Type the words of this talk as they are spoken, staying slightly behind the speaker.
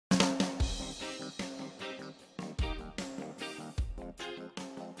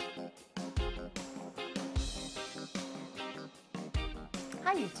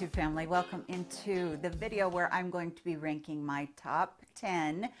Hi YouTube family, welcome into the video where I'm going to be ranking my top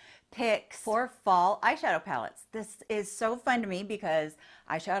 10 picks for fall eyeshadow palettes. This is so fun to me because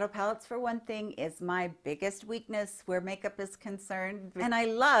eyeshadow palettes, for one thing, is my biggest weakness where makeup is concerned. And I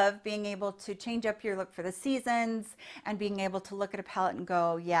love being able to change up your look for the seasons and being able to look at a palette and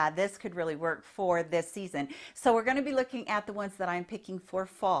go, yeah, this could really work for this season. So we're going to be looking at the ones that I'm picking for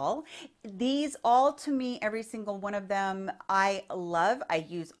fall. These all, to me, every single one of them, I love. I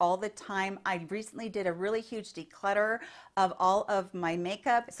use all the time. I recently did a really huge declutter of all of my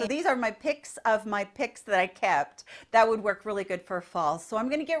makeup. So these are my picks of my picks that I kept that would work really good for fall. So I'm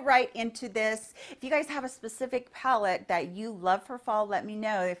going to get right into this. If you guys have a specific palette that you love for fall, let me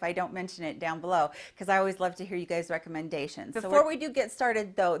know if I don't mention it down below, because I always love to hear you guys' recommendations. Before we do get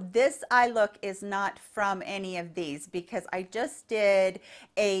started though, this eye look is not from any of these, because I just did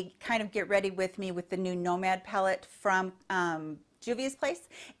a kind of get ready with me with the new Nomad palette from Juvia's place,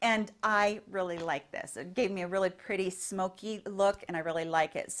 and I really like this. It gave me a really pretty smoky look and I really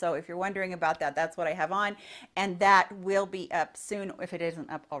like it. So if you're wondering about that, that's what I have on, and that will be up soon if it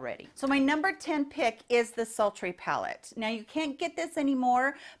isn't up already. So my number 10 pick is the Sultry palette. Now you can't get this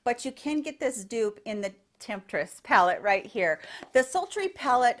anymore, but you can get this dupe in the Temptress palette right here. The Sultry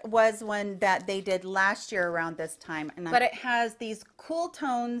palette was one that they did last year around this time, but it has these cool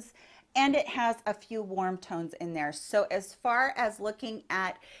tones and it has a few warm tones in there. So as far as looking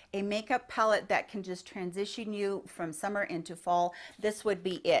at a makeup palette that can just transition you from summer into fall, this would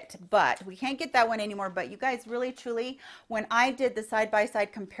be it. But we can't get that one anymore. But you guys, really truly, when I did the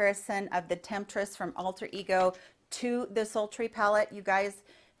side-by-side comparison of the Temptress from Alter Ego to the Sultry palette, you guys,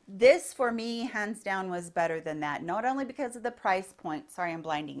 this for me hands down was better than that. Not only because of the price point, sorry I'm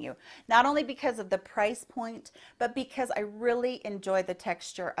blinding you, not only because of the price point, but because I really enjoy the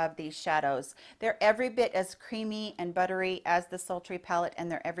texture of these shadows. They're every bit as creamy and buttery as the Sultry palette, and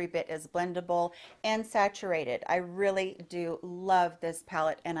they're every bit as blendable and saturated. I really do love this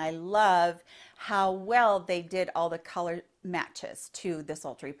palette, and I love how well they did all the color matches to the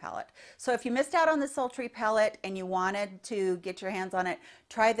Sultry palette. So if you missed out on the Sultry palette and you wanted to get your hands on it,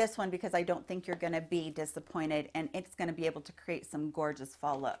 try this one, because I don't think you're going to be disappointed, and it's going to be able to create some gorgeous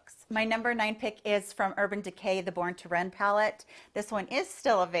fall looks. My number 9 pick is from Urban Decay, the Born to Run palette. This one is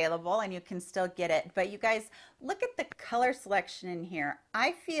still available and you can still get it, but you guys, look at the color selection in here.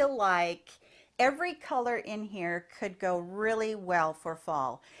 I feel like every color in here could go really well for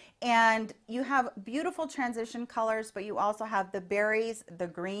fall. And you have beautiful transition colors, but you also have the berries, the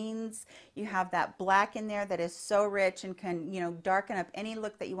greens, you have that black in there that is so rich and can, you know, darken up any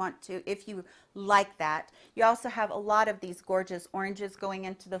look that you want to if you like that. You also have a lot of these gorgeous oranges going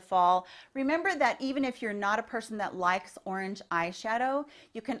into the fall. Remember that even if you're not a person that likes orange eyeshadow,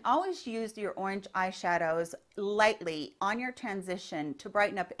 you can always use your orange eyeshadows lightly on your transition to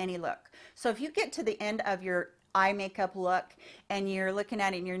brighten up any look. So if you get to the end of your eye makeup look and you're looking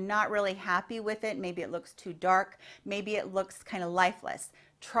at it and you're not really happy with it, maybe it looks too dark, maybe it looks kind of lifeless,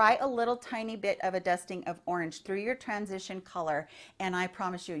 try a little tiny bit of a dusting of orange through your transition color, and I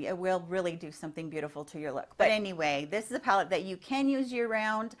promise you, it will really do something beautiful to your look. But anyway, this is a palette that you can use year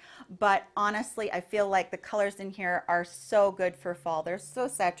round, but honestly, I feel like the colors in here are so good for fall. They're so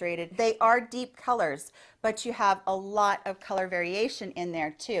saturated. They are deep colors, but you have a lot of color variation in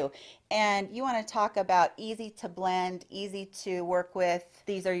there too. And you want to talk about easy to blend, easy to work with.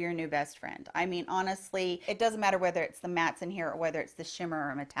 These are your new best friend. I mean, honestly, it doesn't matter whether it's the mattes in here or whether it's the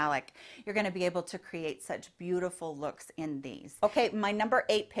shimmer or metallic. You're going to be able to create such beautiful looks in these. Okay, my number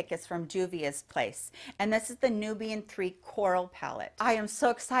 8 pick is from Juvia's place, and this is the Nubian 3 Coral palette. I am so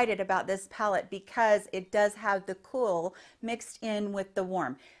excited about this palette because it does have the cool mixed in with the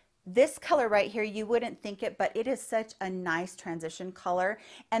warm. This color right here, you wouldn't think it, but it is such a nice transition color.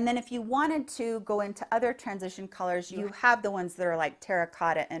 And then if you wanted to go into other transition colors, you have the ones that are like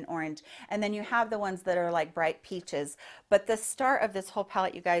terracotta and orange, and then you have the ones that are like bright peaches. But the star of this whole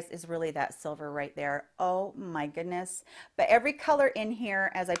palette, you guys, is really that silver right there. Oh my goodness. But every color in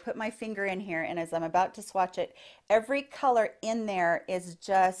here, as I put my finger in here and as I'm about to swatch it, every color in there is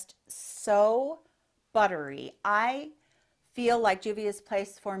just so buttery. I feel like Juvia's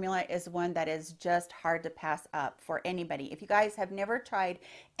Place formula is one that is just hard to pass up for anybody. If you guys have never tried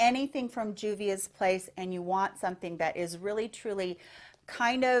anything from Juvia's Place and you want something that is really truly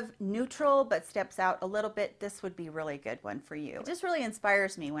kind of neutral but steps out a little bit, this would be a really good one for you. It just really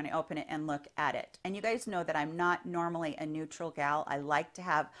inspires me when I open it and look at it. And you guys know that I'm not normally a neutral gal. I like to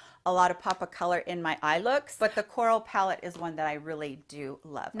have a lot of pop of color in my eye looks, but the Coral palette is one that I really do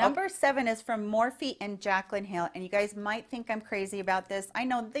love. Number 7 is from Morphe and Jaclyn Hill, and you guys might think I'm crazy about this. I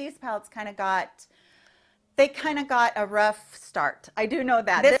know these palettes kind of got they kind of got a rough start. I do know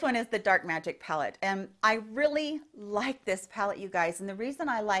that. This one is the Dark Magic palette, and I really like this palette, you guys. And the reason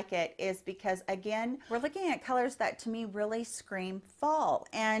I like it is because, again, we're looking at colors that to me really scream fall.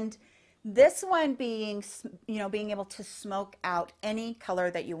 And this one being, you know, being able to smoke out any color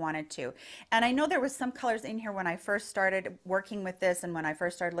that you wanted to. And I know there was some colors in here when I first started working with this, and when I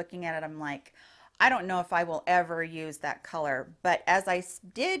first started looking at it, I'm like, I don't know if I will ever use that color. But as I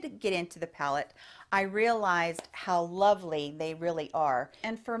did get into the palette, I realized how lovely they really are.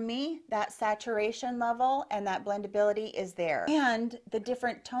 And for me, that saturation level and that blendability is there. And the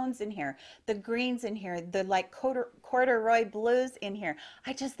different tones in here, the greens in here, the like corduroy blues in here.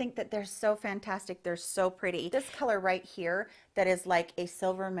 I just think that they're so fantastic. They're so pretty. This color right here that is like a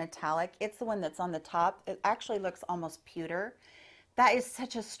silver metallic, it's the one that's on the top. It actually looks almost pewter. That is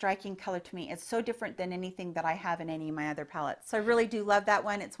such a striking color to me. It's so different than anything that I have in any of my other palettes. So I really do love that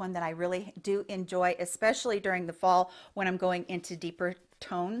one. It's one that I really do enjoy, especially during the fall when I'm going into deeper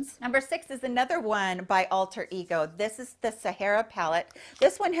tones. Number 6 is another one by Alter Ego. This is the Sahara palette.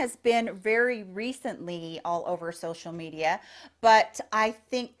 This one has been very recently all over social media, but I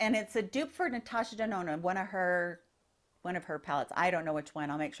think, and it's a dupe for Natasha Denona, one of her palettes. I don't know which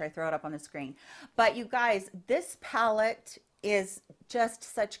one. I'll make sure I throw it up on the screen. But you guys, this palette is just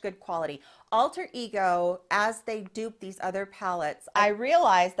such good quality. Alter Ego, as they dupe these other palettes, I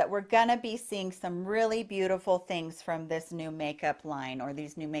realized that we're gonna be seeing some really beautiful things from this new makeup line or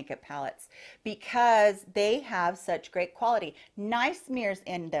these new makeup palettes because they have such great quality. Nice mirrors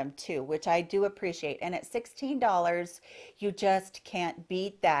in them too, which I do appreciate. And at $16, you just can't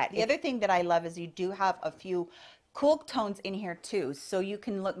beat that. The other thing that I love is you do have a few cool tones in here too, so you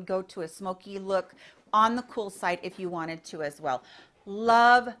can go to a smoky look on the cool side if you wanted to as well.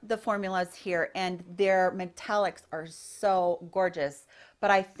 Love the formulas here, and their metallics are so gorgeous.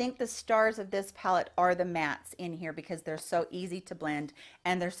 But I think the stars of this palette are the mattes in here because they're so easy to blend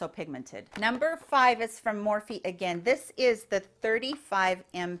and they're so pigmented. Number 5 is from Morphe again. This is the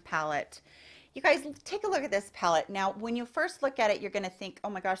 35M palette. You guys, take a look at this palette. Now, when you first look at it, you're gonna think, oh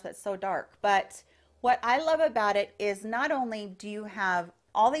my gosh, that's so dark. But what I love about it is not only do you have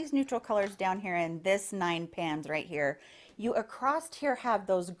all these neutral colors down here in this 9 pans right here, you across here have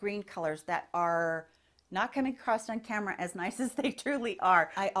those green colors that are not coming across on camera as nice as they truly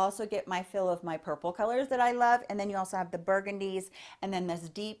are. I also get my fill of my purple colors that I love, and then you also have the burgundies, and then this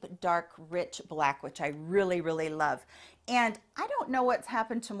deep, dark, rich black, which I really, really love. And I don't know what's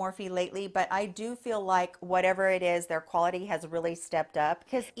happened to Morphe lately, but I do feel like whatever it is, their quality has really stepped up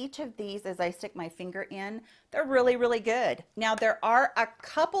because each of these, as I stick my finger in, they're really, really good. Now, there are a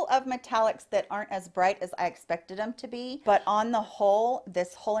couple of metallics that aren't as bright as I expected them to be, but on the whole,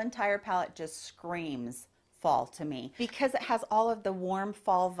 this whole entire palette just screams fall to me because it has all of the warm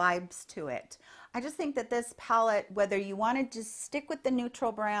fall vibes to it. I just think that this palette, whether you want to just stick with the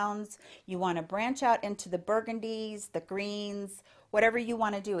neutral browns, you want to branch out into the burgundies, the greens, whatever you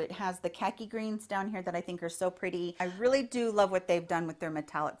want to do. It has the khaki greens down here that I think are so pretty. I really do love what they've done with their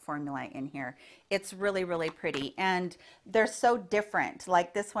metallic formula in here. It's really, really pretty. And they're so different.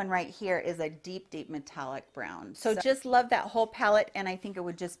 Like this one right here is a deep, deep metallic brown. So just love that whole palette, and I think it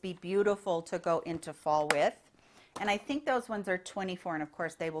would just be beautiful to go into fall with. And I think those ones are 24, and of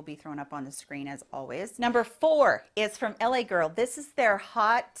course they will be thrown up on the screen as always. Number 4 is from LA Girl. This is their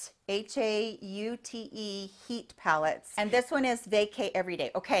Hot, H-A-U-T-E Heat palettes. And this one is Vacay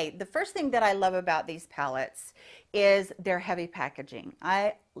Everyday. Okay, the first thing that I love about these palettes is their heavy packaging.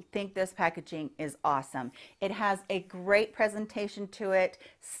 I think this packaging is awesome. It has a great presentation to it,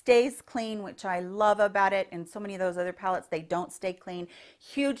 stays clean, which I love about it. And so many of those other palettes, they don't stay clean.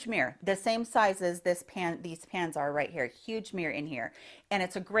 Huge mirror, the same size as this pan, these pans are right here. Huge mirror in here. And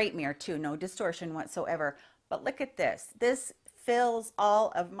it's a great mirror too, no distortion whatsoever. But look at this. This fills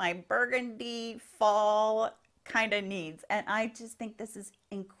all of my burgundy fall kind of needs, and I just think this is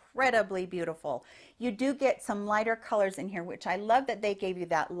incredibly beautiful. You do get some lighter colors in here, which I love that they gave you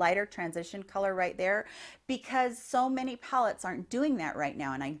that lighter transition color right there, because so many palettes aren't doing that right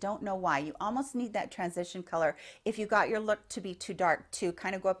now, and I don't know why. You almost need that transition color if you got your look to be too dark to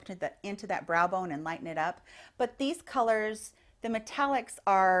kind of go up into that brow bone and lighten it up. But these colors, the metallics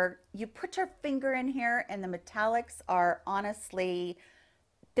are, you put your finger in here and the metallics are honestly,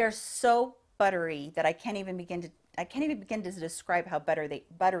 they're so buttery that I can't even begin to describe how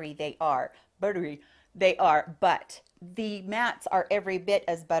buttery they are. But the mattes are every bit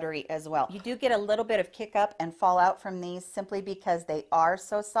as buttery as well. You do get a little bit of kick up and fall out from these simply because they are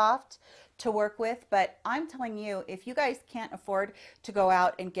so soft to work with, but I'm telling you, if you guys can't afford to go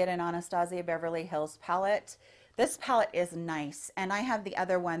out and get an Anastasia Beverly Hills palette, this palette is nice. And I have the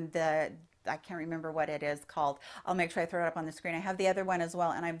other one, the I can't remember what it is called. I'll make sure I throw it up on the screen. I have the other one as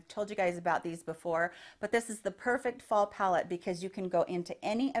well, and I've told you guys about these before, but this is the perfect fall palette because you can go into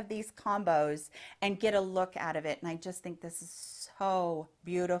any of these combos and get a look out of it, and I just think this is so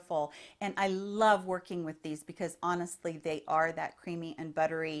beautiful. And I love working with these because honestly, they are that creamy and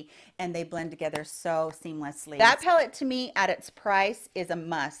buttery, and they blend together so seamlessly. That palette to me at its price is a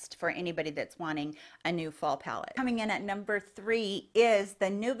must for anybody that's wanting a new fall palette. Coming in at number 3 is the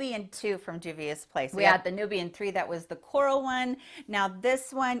Nubian 2 from Juvia's Place. We had the Nubian 3, that was the coral one. Now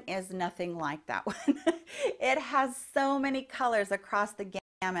this one is nothing like that one. It has so many colors across the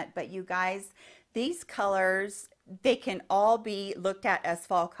gamut, but you guys, these colors, they can all be looked at as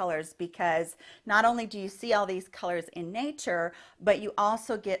fall colors because not only do you see all these colors in nature, but you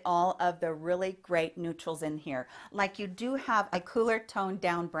also get all of the really great neutrals in here. Like you do have a cooler toned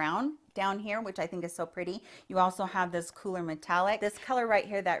down brown down here, which I think is so pretty. You also have this cooler metallic. This color right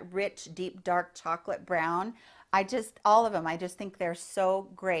here, that rich, deep, dark chocolate brown. All of them, I just think they're so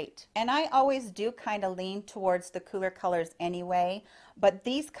great. And I always do kind of lean towards the cooler colors anyway, but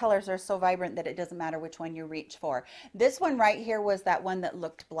these colors are so vibrant that it doesn't matter which one you reach for. This one right here was that one that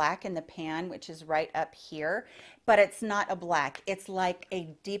looked black in the pan, which is right up here, but it's not a black. It's like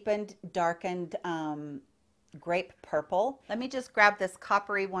a deepened, darkened, grape purple. Let me just grab this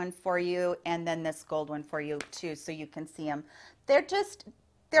coppery one for you and then this gold one for you too so you can see them.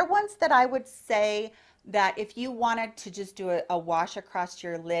 They're ones that I would say that if you wanted to just do a wash across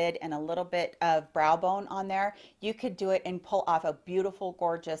your lid and a little bit of brow bone on there, you could do it and pull off a beautiful,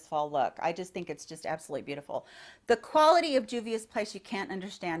 gorgeous fall look. I just think it's just absolutely beautiful. The quality of Juvia's Place you can't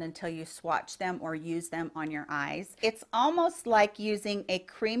understand until you swatch them or use them on your eyes. It's almost like using a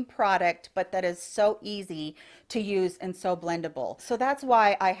cream product, but that is so easy to use and so blendable. So that's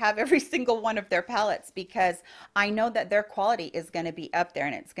why I have every single one of their palettes, because I know that their quality is going to be up there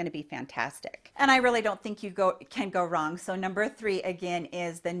and it's going to be fantastic. And I really don't think you can go wrong. So number 3 again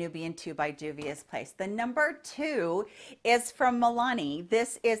is the Nubian 2 by Juvia's Place. The number 2 is from Milani.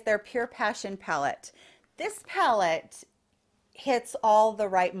 This is their Pure Passion palette. This palette hits all the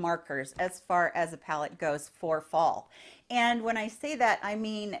right markers as far as a palette goes for fall. And when I say that, I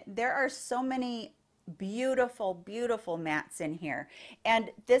mean there are so many beautiful, beautiful mattes in here.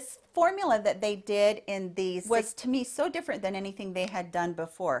 And this formula that they did in these was to me so different than anything they had done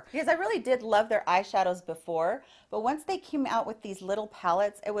before, because I really did love their eyeshadows before, but once they came out with these little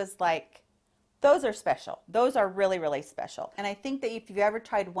palettes, it was like, those are special. Those are really, really special. And I think that if you've ever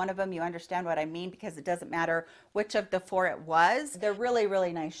tried one of them, you understand what I mean, because it doesn't matter which of the 4 it was. They're really,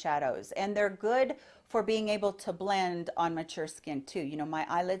 really nice shadows, and they're good for being able to blend on mature skin too. You know, my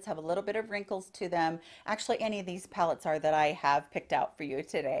eyelids have a little bit of wrinkles to them. Actually, any of these palettes are that I have picked out for you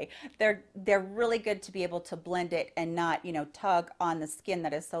today. They're really good to be able to blend it and not, you know, tug on the skin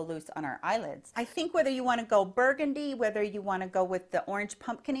that is so loose on our eyelids. I think whether you want to go burgundy, whether you want to go with the orange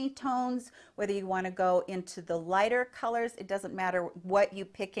pumpkin-y tones, whether you want to go into the lighter colors, it doesn't matter what you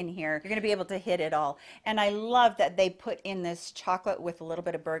pick in here. You're going to be able to hit it all. And I love that they put in this chocolate with a little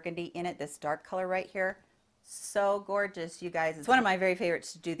bit of burgundy in it, this dark color right here. So gorgeous, you guys. It's one of my very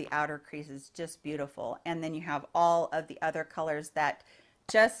favorites to do the outer creases. Just beautiful. And then you have all of the other colors that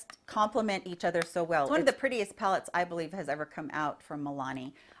just complement each other so well. It's one of the prettiest palettes I believe has ever come out from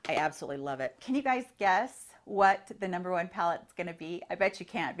Milani. I absolutely love it. Can you guys guess what the number 1 palette's going to be? I bet you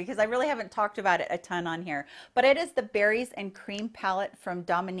can't, because I really haven't talked about it a ton on here. But it is the Berries and Cream palette from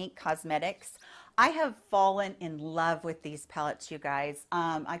Dominique Cosmetics. I have fallen in love with these palettes, you guys.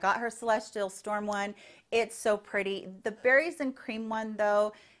 I got her Celestial Storm one. It's so pretty. The Berries and Cream one,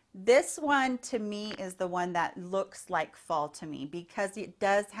 though, this one to me is the one that looks like fall to me, because it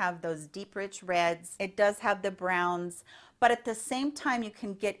does have those deep, rich reds. It does have the browns, but at the same time, you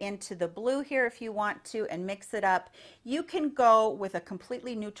can get into the blue here if you want to and mix it up. You can go with a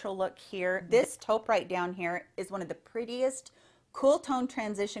completely neutral look here. This taupe right down here is one of the prettiest cool tone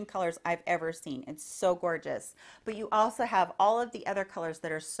transition colors I've ever seen. It's so gorgeous. But you also have all of the other colors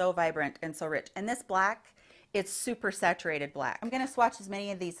that are so vibrant and so rich. And this black, it's super saturated black. I'm going to swatch as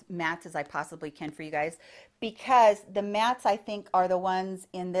many of these mattes as I possibly can for you guys, because the mattes I think are the ones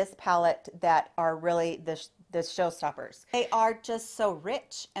in this palette that are really the showstoppers. They are just so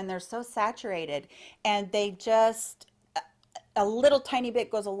rich and they're so saturated, and they just, a little tiny bit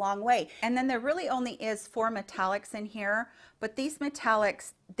goes a long way. And then there really only is 4 metallics in here, but these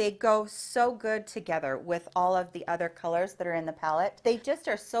metallics, they go so good together with all of the other colors that are in the palette. They just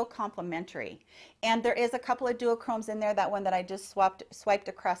are so complementary. And there is a couple of duochromes in there. That one that I just swiped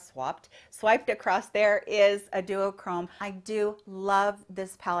across there is a duochrome. I do love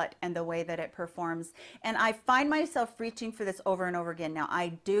this palette and the way that it performs. And I find myself reaching for this over and over again. Now,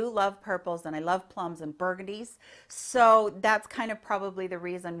 I do love purples and I love plums and burgundies. So that's kind of probably the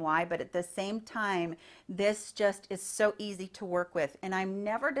reason why. But at the same time, this just is so easy to work with. And I'm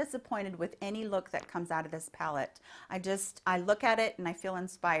never disappointed with any look that comes out of this palette. I look at it and I feel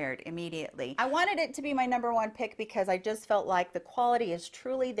inspired immediately. I wanted it to be my #1 pick because I just felt like the quality is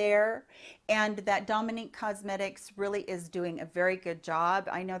truly there and that Dominique Cosmetics really is doing a very good job.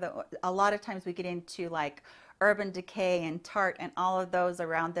 I know that a lot of times we get into like Urban Decay and Tarte and all of those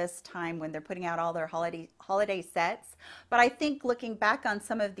around this time when they're putting out all their holiday sets. But I think looking back on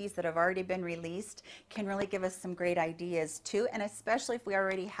some of these that have already been released can really give us some great ideas too. And especially if we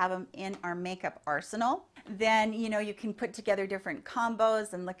already have them in our makeup arsenal, then you know you can put together different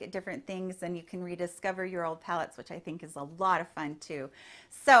combos and look at different things, and you can rediscover your old palettes, which I think is a lot of fun too.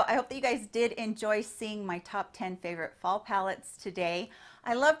 So I hope that you guys did enjoy seeing my top 10 favorite fall palettes today.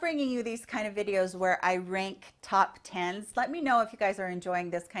 I love bringing you these kind of videos where I rank top 10s. Let me know if you guys are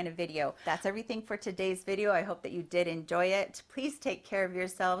enjoying this kind of video. That's everything for today's video. I hope that you did enjoy it. Please take care of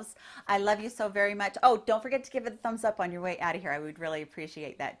yourselves. I love you so very much. Oh, don't forget to give it a thumbs up on your way out of here. I would really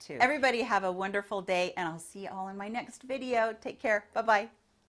appreciate that too. Everybody have a wonderful day, and I'll see you all in my next video. Take care. Bye-bye.